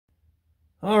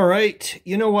All right,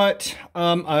 you know what?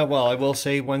 I will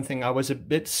say one thing. I was a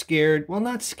bit scared. Well,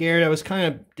 not scared. I was kind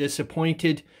of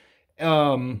disappointed.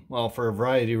 Well, for a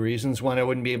variety of reasons. One, I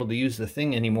wouldn't be able to use the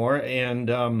thing anymore,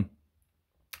 and I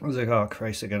was like, oh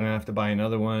Christ, I'm gonna have to buy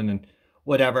another one and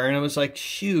whatever. And I was like,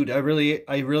 shoot, I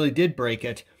really did break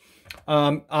it.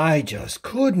 I just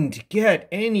couldn't get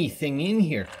anything in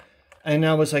here. And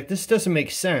I was like, this doesn't make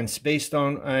sense based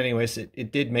on, anyways,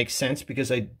 it did make sense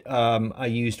because I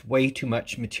used way too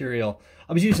much material.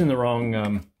 I was using the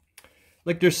wrong,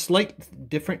 like there's slight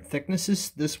different thicknesses.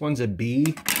 This one's a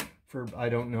B for, I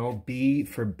don't know, B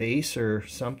for base or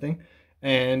something.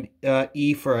 And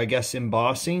E for, I guess,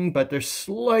 embossing, but they're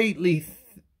slightly,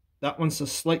 that one's a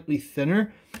slightly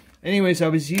thinner. Anyways, I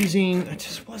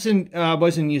just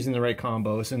wasn't using the right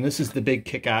combos, and this is the big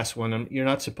kick-ass one. You're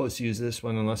not supposed to use this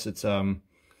one unless it's, it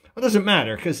doesn't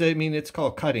matter, because, I mean, it's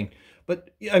called cutting.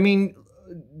 But, I mean,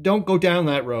 don't go down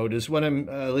that road is what I'm,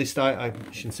 at least I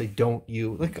shouldn't say don't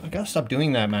you. Like, I gotta stop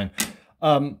doing that, man.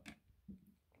 I'm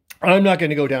not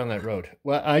going to go down that road.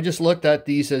 Well, I just looked at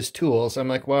these as tools. I'm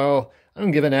like, well, I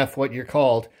don't give an F what you're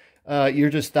called.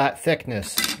 You're just that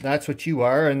thickness. That's what you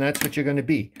are, and that's what you're going to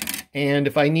be. And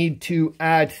if I need to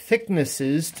add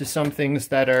thicknesses to some things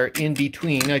that are in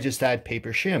between, I just add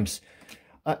paper shims.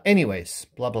 Anyways,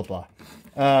 blah, blah, blah.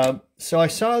 So I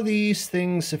saw these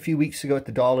things a few weeks ago at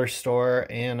the dollar store,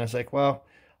 and I was like, well,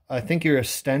 I think you're a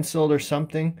stenciled or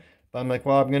something. But I'm like,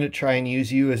 well, I'm going to try and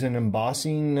use you as an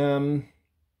embossing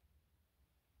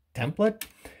template.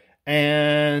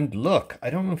 And look, I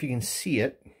don't know if you can see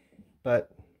it,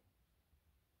 but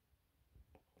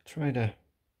try to...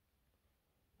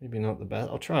 Maybe not the best.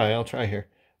 I'll try here.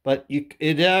 But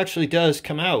it actually does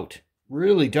come out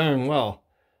really darn well.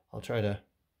 I'll try to...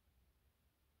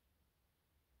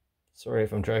 Sorry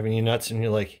if I'm driving you nuts and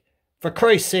you're like, for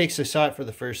Christ's sakes, I saw it for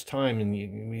the first time and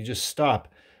you just stop.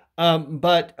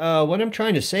 But what I'm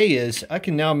trying to say is I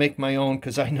can now make my own,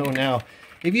 because I know now.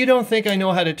 If you don't think I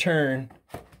know how to turn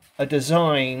a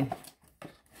design...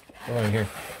 Hold on here.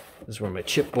 This is where my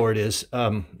chipboard is.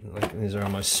 Like, these are all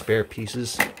my spare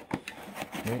pieces.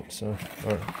 Right, so,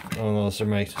 oh, those are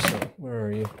my, so, where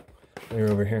are you?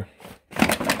 You're over here.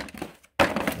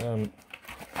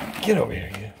 Get over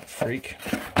here, you freak.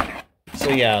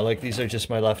 So yeah, like these are just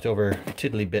my leftover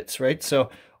tiddly bits, right? So,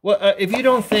 well, if you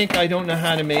don't think I don't know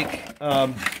how to make,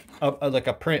 like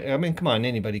a print, I mean, come on,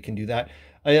 anybody can do that.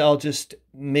 I'll just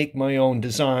make my own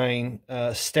design,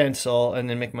 stencil, and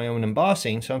then make my own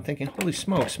embossing. So I'm thinking, holy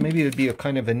smokes, maybe it would be a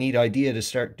kind of a neat idea to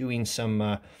start doing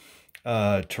some,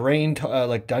 terrain,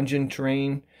 like dungeon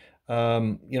terrain,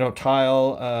 you know,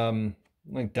 tile,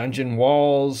 like dungeon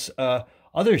walls,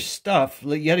 other stuff,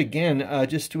 yet again,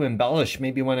 just to embellish.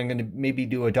 Maybe when I'm going to maybe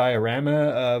do a diorama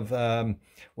of,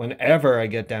 whenever I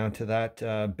get down to that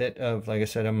bit of, like I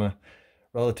said, I'm a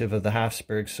relative of the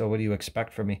Habsburgs, so what do you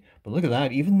expect from me? But look at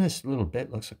that, even this little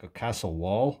bit looks like a castle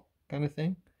wall kind of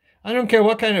thing. I don't care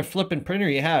what kind of flipping printer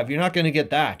you have, you're not going to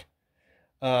get that.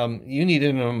 You need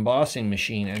an embossing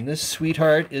machine, and this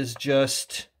sweetheart is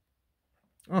just,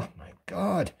 oh my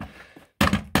God.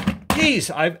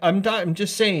 Geez, I'm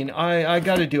just saying, I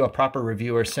got to do a proper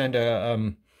review or send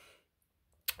a,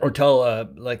 or tell,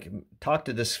 like, talk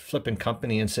to this flipping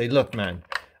company and say, look, man,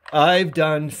 I've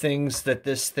done things that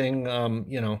this thing,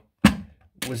 you know,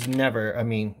 was never, I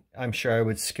mean, I'm sure I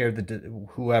would scare the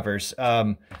whoever's.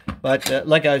 But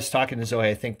like I was talking to Zoe,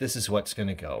 I think this is what's going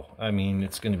to go. I mean,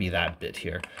 it's going to be that bit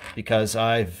here because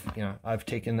I've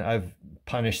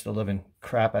punished the living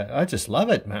crap. I just love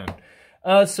it, man.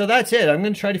 So that's it. I'm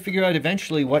going to try to figure out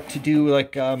eventually what to do,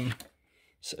 like, try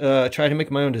to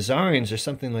make my own designs or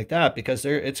something like that because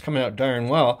it's coming out darn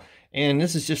well. And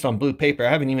this is just on blue paper. I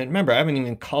haven't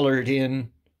even colored in.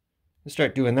 Let's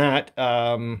start doing that.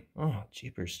 Oh,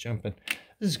 jeepers jumping.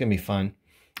 This is going to be fun.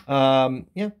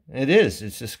 Yeah, it is.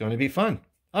 It's just going to be fun.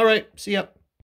 All right. See ya.